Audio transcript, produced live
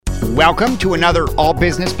Welcome to another All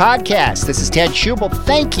Business Podcast. This is Ted Schubel.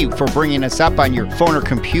 Thank you for bringing us up on your phone or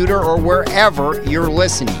computer or wherever you're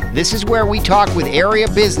listening. This is where we talk with area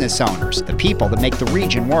business owners, the people that make the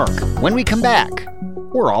region work. When we come back,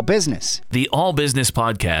 we're all business. The All Business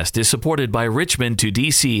Podcast is supported by Richmond to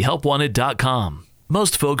DC HelpWanted.com.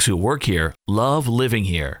 Most folks who work here love living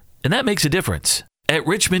here, and that makes a difference. At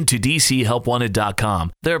Richmond to DC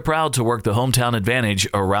HelpWanted.com, they're proud to work the hometown advantage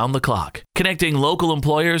around the clock, connecting local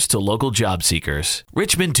employers to local job seekers.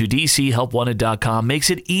 Richmond to DC HelpWanted.com makes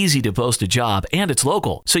it easy to post a job, and it's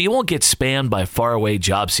local, so you won't get spammed by faraway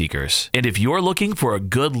job seekers. And if you're looking for a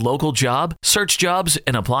good local job, search jobs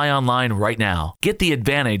and apply online right now. Get the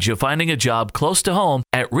advantage of finding a job close to home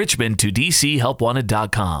at Richmond to DC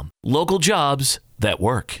HelpWanted.com. Local jobs that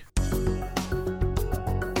work.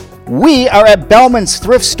 We are at Belman's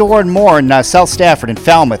Thrift Store and More in South Stafford in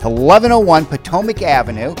Falmouth, 1101 Potomac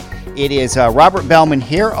Avenue. It is Robert Belman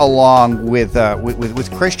here along with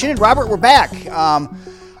Christian. And Robert, we're back.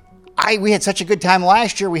 We had such a good time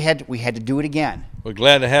last year. We had to do it again. We're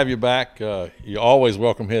glad to have you back. You're always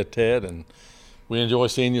welcome here, Ted, and we enjoy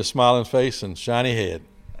seeing your smiling face and shiny head.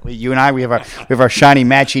 You and I, we have our shiny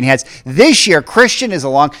matching hats. This year, Christian is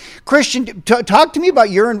along. Christian, talk to me about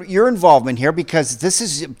your involvement here, because this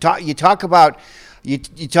is you talk about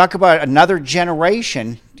another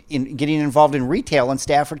generation in getting involved in retail in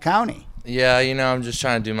Stafford County. Yeah, I'm just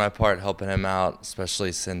trying to do my part, helping him out,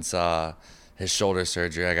 especially since his shoulder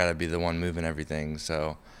surgery. I got to be the one moving everything.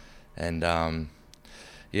 So, and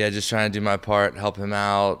just trying to do my part, help him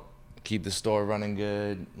out, keep the store running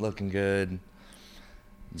good, looking good.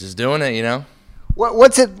 Just doing it,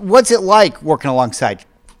 What's it like working alongside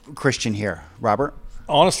Christian here, Robert?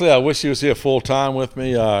 Honestly, I wish he was here full time with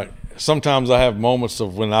me. Sometimes I have moments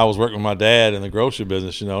of when I was working with my dad in the grocery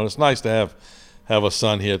business, and it's nice to have a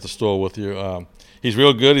son here at the store with you. He's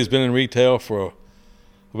real good. He's been in retail for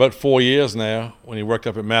about 4 years now when he worked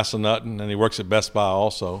up at Massanutten, and he works at Best Buy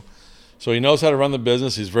also. So he knows how to run the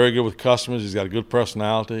business. He's very good with customers. He's got a good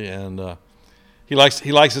personality, and He likes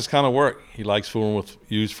this kind of work. He likes fooling with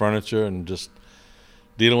used furniture and just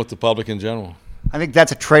dealing with the public in general. I think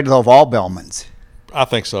that's a trait of all Belmans. I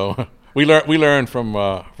think so. We learned from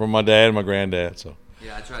my dad and my granddad. So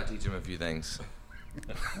yeah, I try to teach him a few things.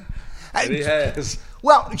 He has.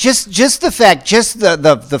 Well, just the fact, just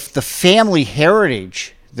the family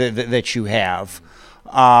heritage that you have,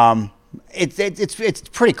 it's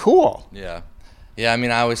pretty cool. Yeah.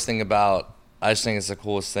 I just think it's the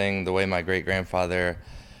coolest thing, the way my great-grandfather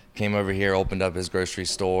came over here, opened up his grocery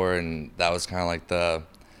store, and that was kind of like the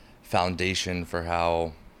foundation for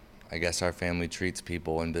how, I guess, our family treats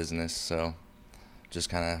people in business. So just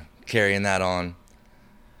kind of carrying that on.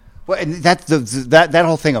 Well, and that's that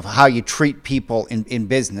whole thing of how you treat people in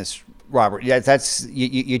business, Robert. Yeah, that's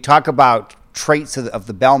you talk about traits of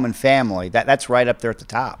the Belman family. That's right up there at the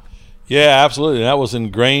top. Yeah, absolutely. That was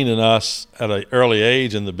ingrained in us at an early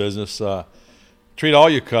age in the business. Treat all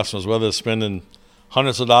your customers, whether they're spending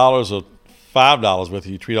hundreds of dollars or $5 with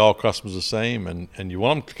you. You treat all customers the same, and you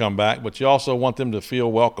want them to come back, but you also want them to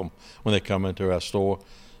feel welcome when they come into our store.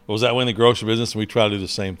 It was that way in the grocery business, and we try to do the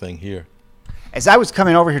same thing here. As I was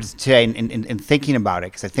coming over here today and thinking about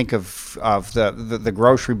it, because I think of the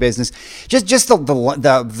grocery business, just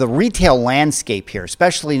the retail landscape here,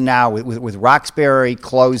 especially now with Roxbury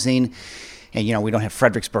closing. And, we don't have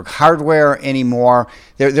Fredericksburg Hardware anymore.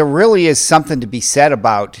 There really is something to be said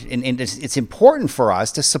about, and it's important for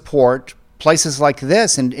us to support places like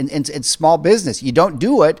this and small business. You don't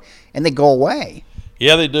do it, and they go away.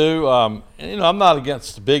 Yeah, they do. I'm not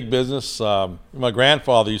against the big business. My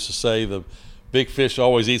grandfather used to say the big fish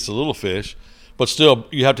always eats the little fish, but still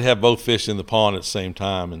you have to have both fish in the pond at the same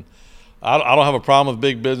time. And I don't have a problem with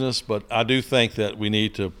big business, but I do think that we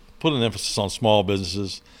need to put an emphasis on small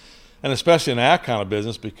businesses. And especially in our kind of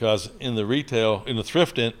business, because in the retail, in the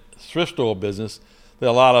thrift store business, there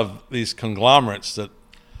are a lot of these conglomerates that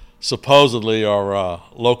supposedly are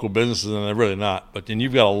local businesses, and they're really not. But then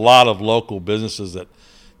you've got a lot of local businesses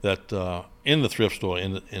that in the thrift store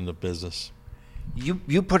in the business.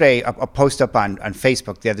 You put a post up on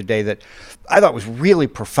Facebook the other day that I thought was really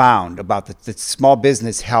profound about that small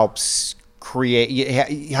business helps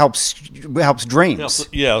dreams.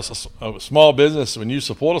 Yeah, a small business, when you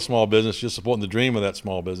support a small business, you're supporting the dream of that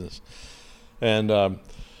small business. And,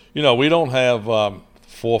 we don't have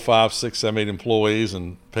 4, 5, 6, 7, 8 employees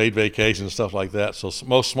and paid vacation and stuff like that. So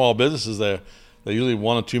most small businesses, they're usually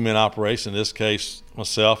 1 or 2 man operation. In this case,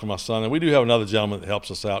 myself and my son. And we do have another gentleman that helps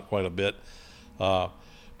us out quite a bit. But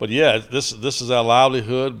yeah, this is our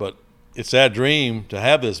livelihood, but it's our dream to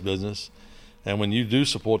have this business. And when you do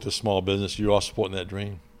support this small business, you are supporting that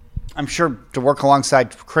dream. I'm sure to work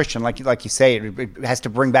alongside Christian, like you say, it has to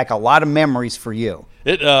bring back a lot of memories for you.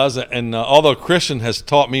 It does, and although Christian has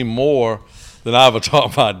taught me more than I ever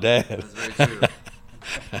taught my dad. That's very true.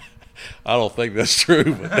 I don't think that's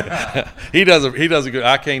true, but he does a good.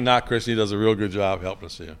 I can't knock Christian. He does a real good job helping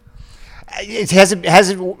us here. Has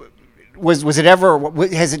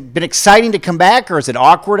it been exciting to come back, or is it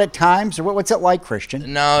awkward at times, or what's it like,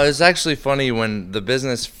 Christian? No, it's actually funny. When the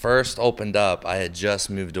business first opened up, I had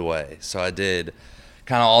just moved away, so I did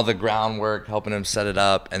kind of all the groundwork, helping him set it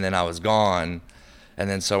up, and then I was gone. And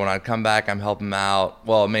then so when I'd come back, I'm helping him out.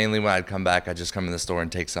 Well, mainly when I'd come back, I'd just come in the store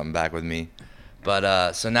and take something back with me.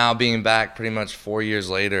 But so now being back pretty much 4 years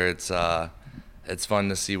later, it's fun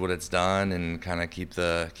to see what it's done and kind of keep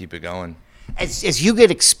it going. As you get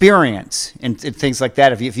experience and things like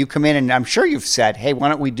that, if you come in, and I'm sure you've said, hey, why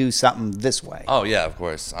don't we do something this way? Oh, yeah, of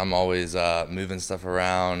course. I'm always moving stuff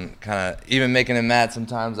around, kind of even making him mad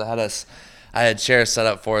sometimes. I had chairs set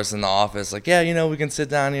up for us in the office, like, yeah, we can sit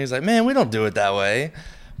down here. He's like, man, we don't do it that way.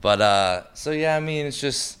 But so, yeah, I mean, it's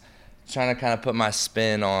just trying to kind of put my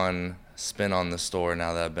spin on the store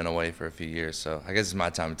now that I've been away for a few years. So I guess it's my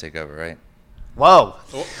time to take over, right? Whoa.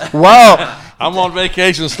 I'm on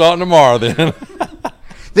vacation starting tomorrow then.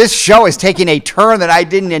 This show is taking a turn that I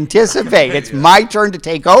didn't anticipate. It's my turn to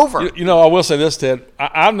take over. I will say this, Ted.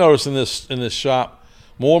 I've noticed in this shop,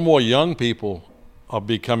 more and more young people are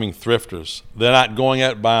becoming thrifters. They're not going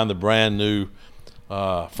out buying the brand new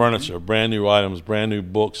furniture, brand new items, brand new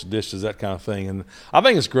books, dishes, that kind of thing. And I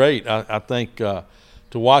think it's great. I think to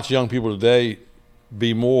watch young people today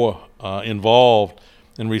be more involved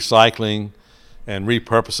in recycling and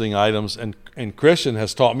repurposing items. And Christian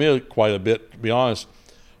has taught me quite a bit, to be honest,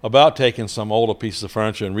 about taking some older pieces of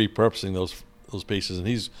furniture and repurposing those pieces. And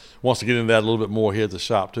he wants to get into that a little bit more here at the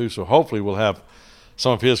shop too. So hopefully we'll have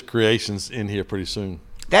some of his creations in here pretty soon.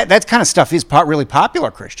 That kind of stuff is really popular,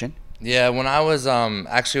 Christian. Yeah, when I was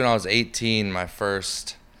 18, my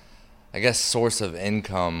first, I guess, source of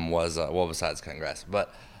income was besides cutting grass,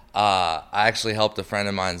 but I actually helped a friend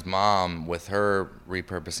of mine's mom with her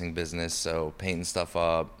repurposing business, so painting stuff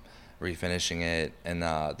up, refinishing it, and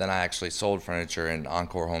then I actually sold furniture in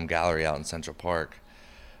Encore Home Gallery out in Central Park.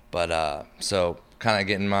 But so kind of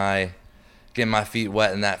getting my feet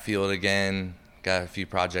wet in that field again. Got a few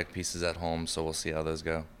project pieces at home, so we'll see how those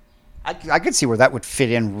go. I could see where that would fit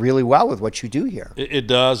in really well with what you do here. It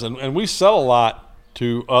does, and we sell a lot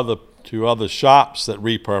to other shops that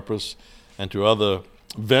repurpose, and to other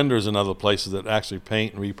vendors in other places that actually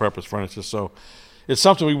paint and repurpose furniture. So it's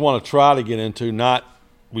something we want to try to get into.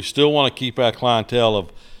 We still want to keep our clientele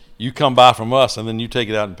of you come buy from us and then you take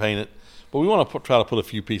it out and paint it. But we want to try to put a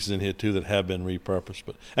few pieces in here too that have been repurposed,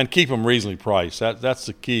 and keep them reasonably priced. That's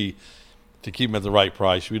the key, to keep them at the right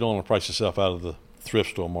price. We don't want to price yourself out of the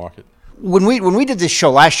thrift store market. When we did this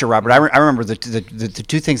show last year, Robert, I remember the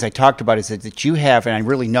two things I talked about is that you have, and I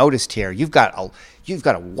really noticed here, you've got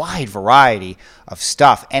a wide variety of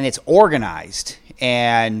stuff, and it's organized.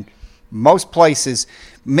 And most places,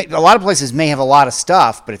 a lot of places may have a lot of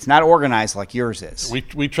stuff, but it's not organized like yours is.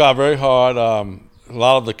 We try very hard. A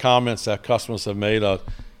lot of the comments that customers have made are,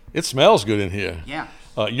 it smells good in here. Yeah.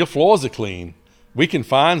 Your floors are clean. We can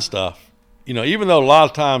find stuff. Even though a lot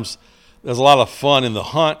of times there's a lot of fun in the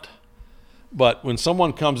hunt, but when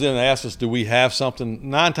someone comes in and asks us, do we have something,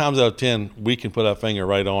 9 times out of 10, we can put our finger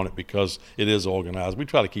right on it because it is organized. We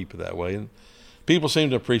try to keep it that way. And people seem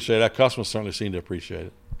to appreciate it. Our customers certainly seem to appreciate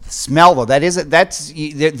it. The smell, though, there's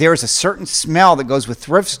a certain smell that goes with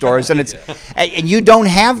thrift stores, and and you don't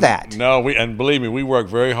have that. No, and believe me, we work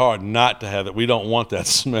very hard not to have it. We don't want that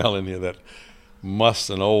smell in here, that must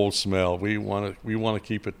and old smell. We want to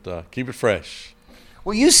keep it fresh.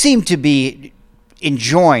 Well, you seem to be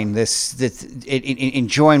enjoying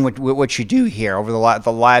enjoying what you do here over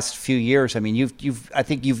the last few years. I mean, I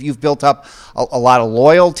think you've built up a lot of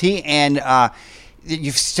loyalty, and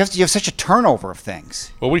you have such a turnover of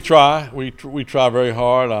things. Well, we try very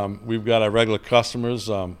hard. We've got our regular customers.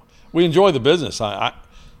 We enjoy the business.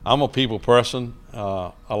 I'm a people person.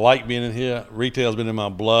 I like being in here. Retail's been in my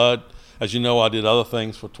blood. As you know, I did other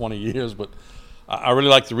things for 20 years, but I really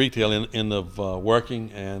like the retail end of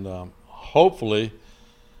working, and hopefully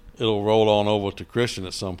it'll roll on over to Christian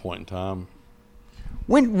at some point in time.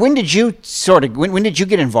 When did you when did you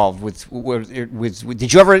get involved with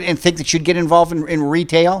did you ever think that you'd get involved in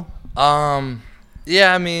retail?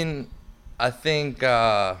 Yeah, I mean, I think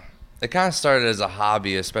it kind of started as a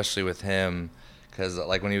hobby, especially with him, because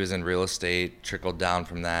like when he was in real estate, trickled down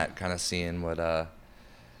from that, kind of seeing what I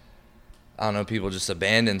don't know, people just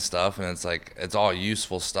abandon stuff, and it's like it's all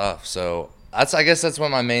useful stuff. So I guess that's one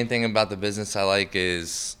of my main thing about the business I like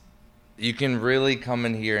is you can really come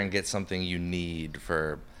in here and get something you need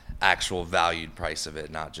for actual valued price of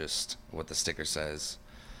it, not just what the sticker says.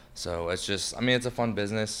 So it's just, I mean, it's a fun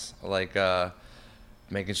business. I like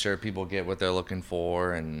making sure people get what they're looking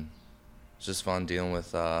for, and it's just fun dealing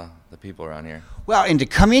with the people around here. Well, and to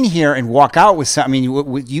come in here and walk out with something, I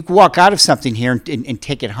mean, you can walk out of something here and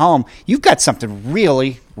take it home. You've got something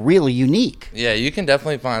really, really unique. Yeah, you can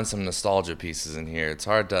definitely find some nostalgia pieces in here. It's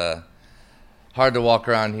hard to walk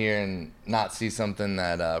around here and not see something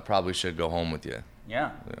that probably should go home with you.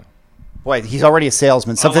 Yeah. Boy, he's already a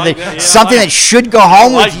salesman. Something like that should go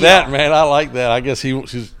home with you. I like that, man. I like that. I guess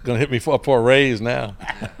she's going to hit me for a raise now.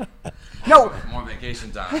 No, more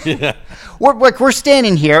vacation time. Yeah. We're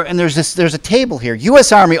standing here, and there's a table here,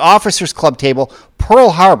 U.S. Army Officers Club table,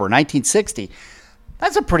 Pearl Harbor, 1960.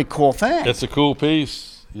 That's a pretty cool thing. It's a cool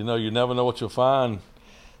piece. You know, you never know what you'll find.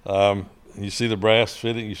 You see the brass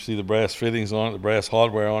fitting. You see the brass fittings on it, the brass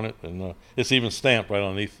hardware on it, and it's even stamped right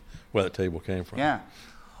underneath where the table came from. Yeah.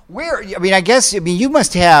 You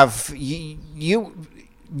must have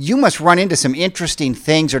you must run into some interesting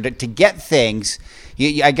things, or to get things.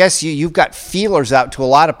 I guess you've got feelers out to a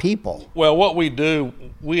lot of people. Well, what we do,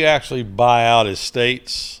 we actually buy out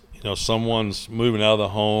estates. You know, someone's moving out of the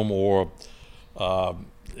home, or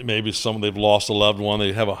maybe they've lost a loved one.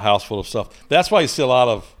 They have a house full of stuff. That's why you see a lot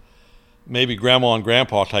of maybe grandma and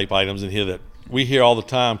grandpa type items in here that we hear all the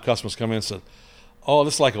time. Customers come in and say, "Oh,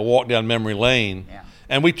 this is like a walk down memory lane." Yeah.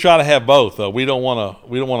 And we try to have both, though. We don't want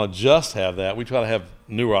to just have that. We try to have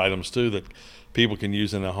newer items too that people can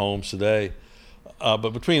use in their homes today. But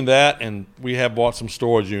between that and we have bought some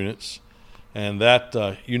storage units, and that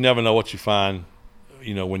you never know what you find,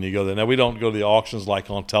 you know, when you go there. Now we don't go to the auctions like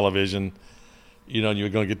on television. You know, you're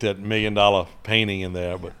going to get that $1 million painting in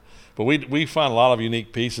there, but we find a lot of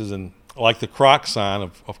unique pieces, and like the Croc sign.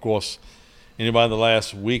 Of course, anybody in the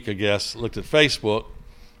last week, I guess, looked at Facebook,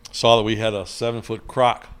 saw that we had a 7-foot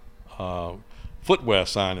Croc footwear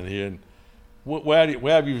sign in here. And where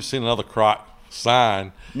have you seen another Croc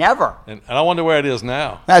sign? Never. And I wonder where it is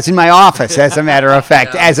now. That's in my office, as a matter of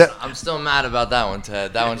fact. Yeah, I'm still mad about that one,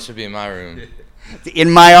 Ted. That one should be in my room.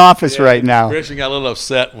 In my office right now. Christian got a little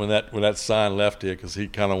upset when that sign left here because he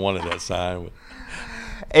kind of wanted that sign.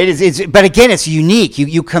 But again, it's unique.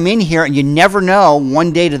 You come in here and you never know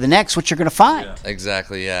one day to the next what you're going to find. Yeah.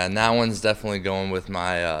 Exactly, yeah. And that one's definitely going with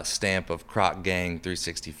my stamp of Croc Gang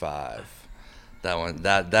 365. That one,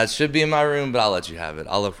 that should be in my room, but I'll let you have it.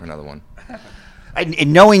 I'll look for another one.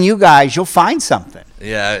 And knowing you guys, you'll find something.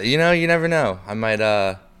 Yeah, you never know.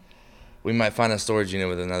 We might find a storage unit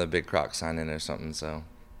with another big Croc sign in it or something. So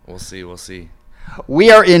we'll see. We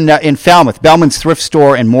are in Falmouth, Belman's Thrift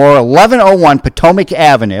Store and more, 1101 Potomac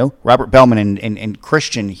Avenue. Robert Belman and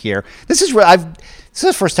Christian here. This is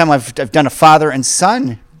the first time I've done a father and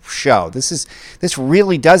son show. This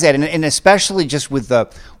really does add, and especially just with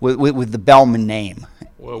the Belman name.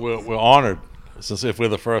 Well, we're honored, since if we're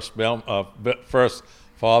the first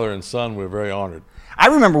father and son, we're very honored. I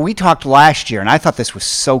remember we talked last year, and I thought this was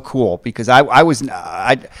so cool because I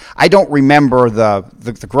don't remember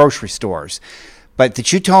the grocery stores, but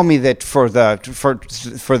that you told me that for the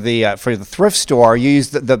thrift store you use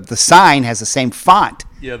the sign has the same font.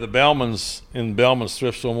 Yeah, the Belman's in Belman's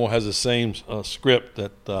thrift store has the same script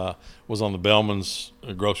that was on the Belman's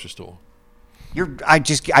grocery store. I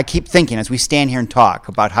keep thinking as we stand here and talk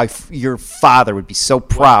about how your father would be so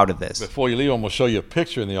proud of this. Before you leave, I'm going to show you a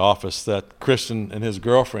picture in the office that Christian and his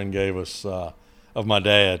girlfriend gave us of my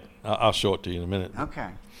dad. I'll show it to you in a minute. Okay.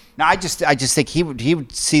 Now I just think he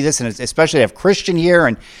would see this, and especially have Christian here,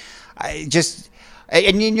 and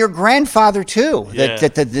and your grandfather too. Yeah.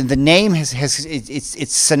 That the name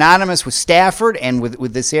it's synonymous with Stafford and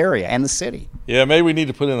with this area and the city. Yeah, maybe we need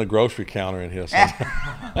to put in a grocery counter in here.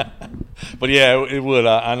 But yeah, it would.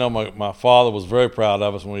 I know my father was very proud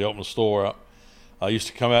of us when we opened the store up. I used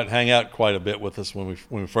to come out and hang out quite a bit with us when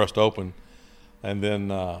we first opened, and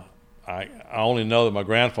then I only know that my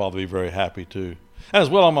grandfather would be very happy too. And as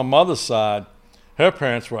well on my mother's side, her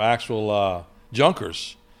parents were actual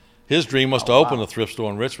junkers. His dream was to open a thrift store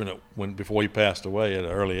in Richmond before he passed away at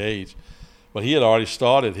an early age, but he had already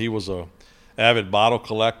started. He was a avid bottle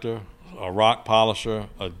collector, a rock polisher,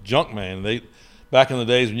 a junk man. Back in the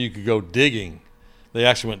days when you could go digging, they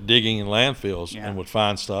actually went digging in landfills and would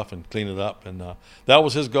find stuff and clean it up. And that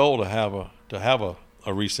was his goal, to have a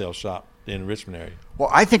resale shop in the Richmond area. Well,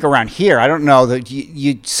 I think around here, I don't know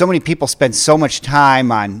that so many people spend so much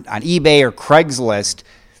time on eBay or Craigslist.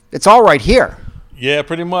 It's all right here. Yeah,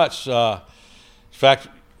 pretty much. In fact,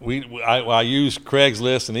 I use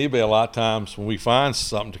Craigslist and eBay a lot of times when we find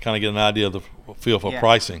something to kind of get an idea of the feel for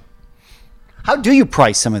pricing. How do you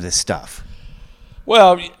price some of this stuff?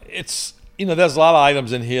 Well, it's, there's a lot of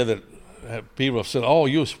items in here that people have said, oh,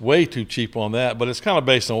 you're way too cheap on that, but it's kind of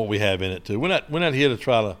based on what we have in it too. We're not here to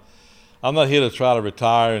try to. I'm not here to try to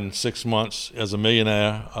retire in 6 months as a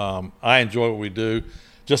millionaire. I enjoy what we do.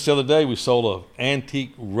 Just the other day, we sold an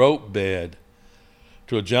antique rope bed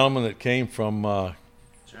to a gentleman that came from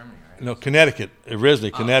Germany, right? Connecticut,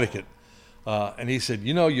 originally Connecticut. And he said,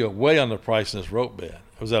 you're way underpriced in this rope bed.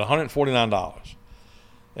 It was at $149.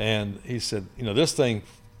 And he said, this thing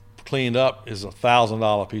cleaned up is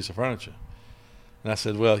 $1,000 piece of furniture. And I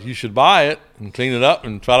said, well, you should buy it and clean it up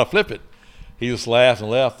and try to flip it. He just laughed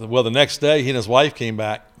and left. Well, the next day, he and his wife came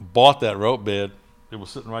back, bought that rope bed. It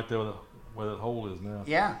was sitting right there where that hole is now.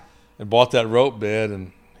 Yeah. And bought that rope bed,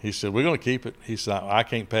 and he said, we're going to keep it. He said, I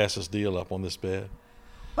can't pass this deal up on this bed.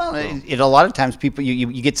 Well, a lot of times people,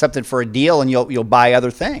 you get something for a deal and you'll buy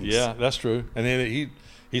other things. Yeah, that's true. And then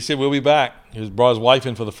he said, we'll be back. He brought his wife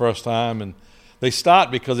in for the first time, and they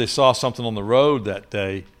stopped because they saw something on the road that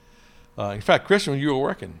day. In fact, Christian, when you were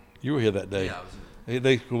working, you were here that day. Yeah,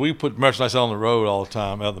 we put merchandise out on the road all the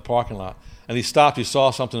time, out in the parking lot. And he stopped, he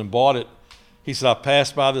saw something and bought it. He said, I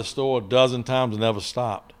passed by this store a dozen times and never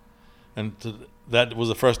stopped. And that was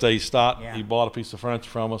the first day he stopped. Yeah. He bought a piece of furniture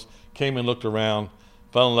from us, came and looked around,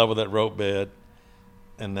 fell in love with that rope bed,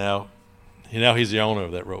 and now he's the owner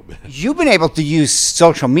of that rope bed. You've been able to use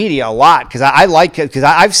social media a lot because I like it because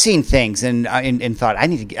I've seen things and thought I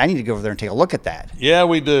need to go over there and take a look at that. Yeah,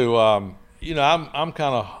 we do. I'm kind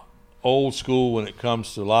of old school when it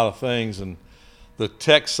comes to a lot of things, and the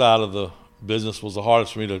tech side of the business was the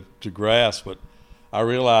hardest for me to grasp. But I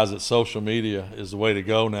realize that social media is the way to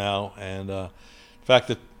go now, and in fact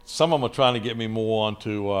that some of them are trying to get me more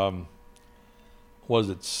onto what is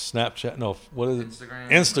it, Snapchat? No, what is it?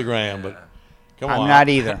 Instagram. Yeah. But come on, I'm not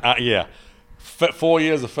either. Yeah, 4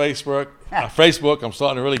 years of Facebook. Facebook, I'm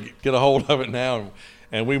starting to really get a hold of it now,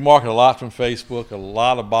 and we market a lot from Facebook. A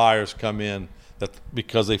lot of buyers come in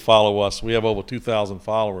because they follow us. We have over 2,000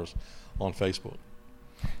 followers on Facebook.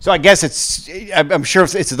 So I guess I'm sure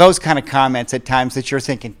it's those kind of comments at times that you're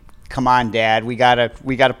thinking, come on, Dad, we gotta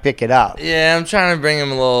pick it up. Yeah, I'm trying to bring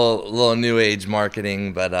him a little new age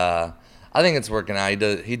marketing, but I think it's working out.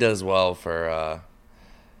 He does well for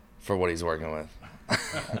what he's working with.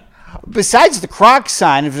 Besides the Croc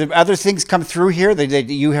sign, have there other things come through here that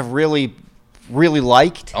you have really, really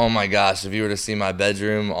liked? Oh my gosh, if you were to see my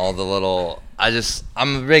bedroom, all the little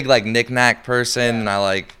I'm a big knick-knack person, and I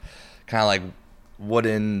like kind of like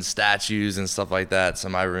wooden statues and stuff like that. So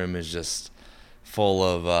my room is just full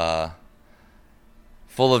of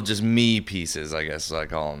just me pieces, I guess I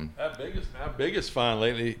call them. Our biggest find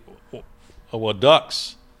lately were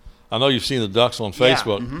ducks. I know you've seen the ducks on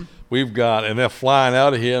Facebook. Yeah. Mm-hmm. We've got, and they're flying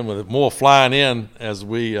out of here, and with more flying in as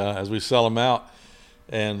we sell them out.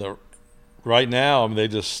 And right now, I mean, they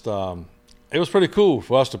just it was pretty cool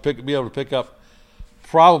for us to be able to pick up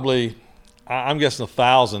probably, I'm guessing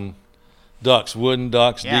 1,000 ducks, wooden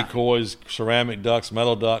ducks, decoys, ceramic ducks,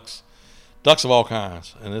 metal ducks of all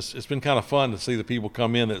kinds. And it's been kind of fun to see the people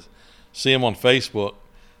come in that see them on Facebook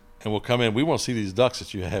and will come in. We want to see these ducks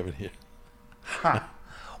that you have in here. Huh.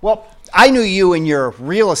 Well, I knew you in your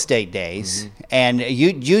real estate days, mm-hmm. and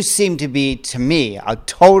you seem to be, to me,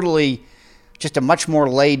 just a much more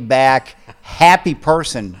laid back, happy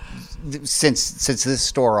person since this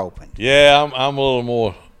store opened. Yeah, I'm a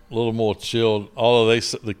little more chilled. Although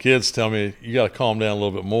the kids tell me you got to calm down a little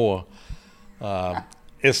bit more.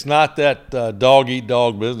 It's not that dog eat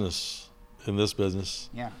dog business in this business.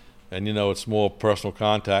 Yeah, and it's more personal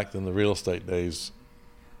contact than the real estate days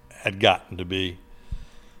had gotten to be.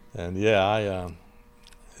 And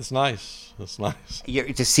it's nice. It's nice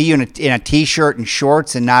to see you in a t-shirt and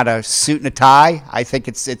shorts and not a suit and a tie. I think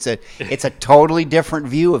it's a totally different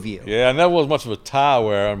view of you. Yeah, I never was much of a tie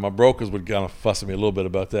wearer, and my brokers would kind of fuss at me a little bit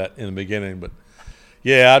about that in the beginning. But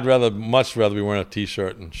yeah, I'd much rather be wearing a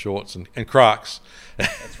t-shirt and shorts and Crocs.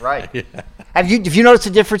 That's right. Yeah. Have you noticed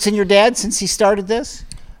a difference in your dad since he started this?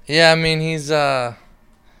 Yeah, I mean he's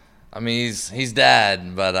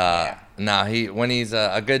dad, but. No, when he's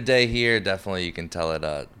a good day here, definitely you can tell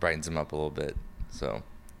it brightens him up a little bit. So,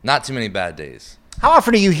 not too many bad days. How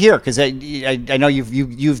often are you here? Because I know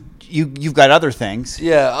you've got other things.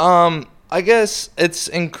 Yeah, I guess it's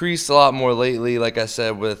increased a lot more lately. Like I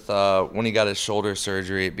said, with when he got his shoulder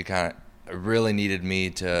surgery, it really needed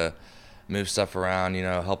me to move stuff around,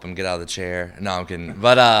 help him get out of the chair. No, I'm kidding.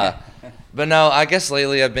 But no, I guess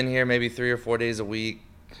lately I've been here maybe 3 or 4 days a week,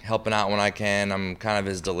 helping out when I can. I'm kind of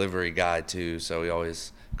his delivery guy too, so he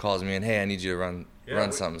always calls me and, hey, I need you to run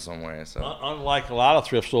something somewhere. So unlike a lot of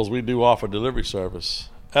thrift stores, we do offer delivery service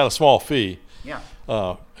at a small fee. Yeah.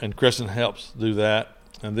 And Christian helps do that.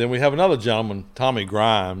 And then we have another gentleman, Tommy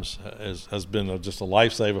Grimes, has been just a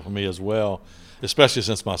lifesaver for me as well, especially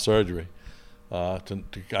since my surgery. I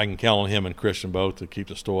can count on him and Christian both to keep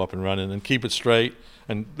the store up and running and keep it straight.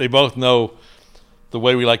 And they both know the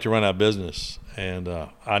way we like to run our business. And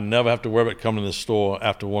I never have to worry about coming to the store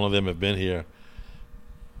after one of them have been here.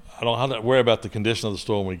 I don't have to worry about the condition of the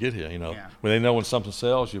store when we get here. When they know when something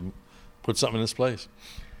sells, you put something in its place.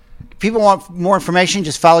 If people want more information,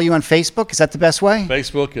 just follow you on Facebook. Is that the best way?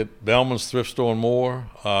 Facebook at Belman's Thrift Store and More.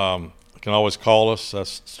 You can always call us.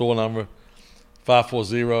 That's store number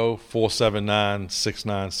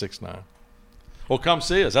 540-479-6969. Well, come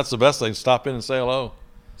see us. That's the best thing. Stop in and say hello.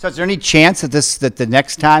 So is there any chance that the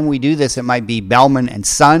next time we do this, it might be Belman and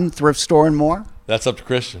Son Thrift Store and More? That's up to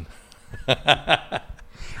Christian.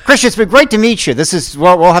 Christian, it's been great to meet you.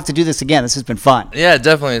 We'll have to do this again. This has been fun. Yeah,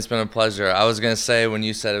 definitely. It's been a pleasure. I was going to say when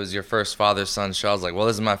you said it was your first father-son show, I was like, well,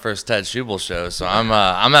 this is my first Ted Schubel show, so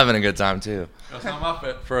I'm having a good time too. That's not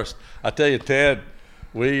my first. I tell you, Ted,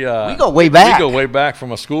 we go way back. We go way back from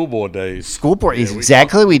our school board days. School board,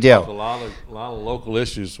 exactly. We do. A lot of local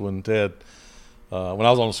issues when Ted. When I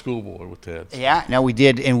was on the school board with Ted. Yeah, no, we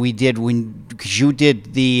did, because you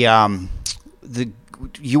did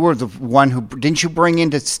you were the one who didn't you bring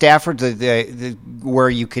into Stafford the where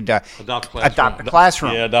you could adopt a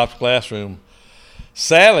classroom. Yeah, adopt a classroom.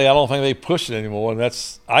 Sadly, I don't think they push it anymore, and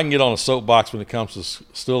I can get on a soapbox when it comes to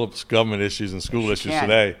still government issues and school issues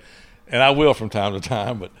today, and I will from time to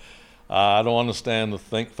time, but. I don't understand the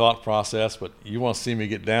thought process, but you want to see me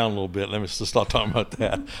get down a little bit. Let me just start talking about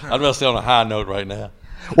that. I'd rather stay on a high note right now.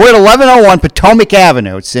 We're at 1101 Potomac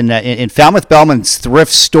Avenue. It's in Falmouth, Belman's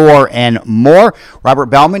Thrift Store and More. Robert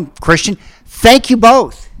Belman, Christian, thank you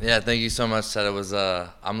both. Yeah, thank you so much, Ted.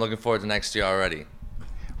 I'm looking forward to next year already.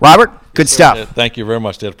 Robert, good stuff. Thank you very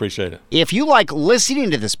much, Ted. Appreciate it. If you like listening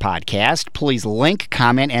to this podcast, please link,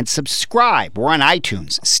 comment, and subscribe. We're on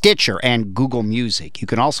iTunes, Stitcher, and Google Music. You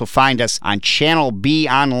can also find us on Channel B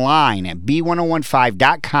online at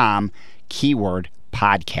b1015.com, keyword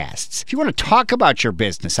podcasts. If you want to talk about your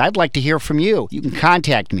business, I'd like to hear from you. You can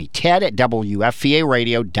contact me, Ted at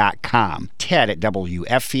WFVAradio.com. Ted at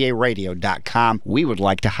WFVAradio.com. We would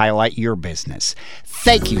like to highlight your business.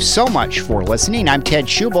 Thank you so much for listening. I'm Ted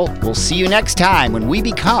Schubel. We'll see you next time when we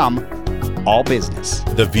become All Business.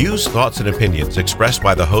 The views, thoughts, and opinions expressed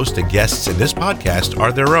by the host and guests in this podcast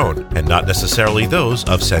are their own and not necessarily those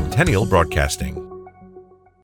of Centennial Broadcasting.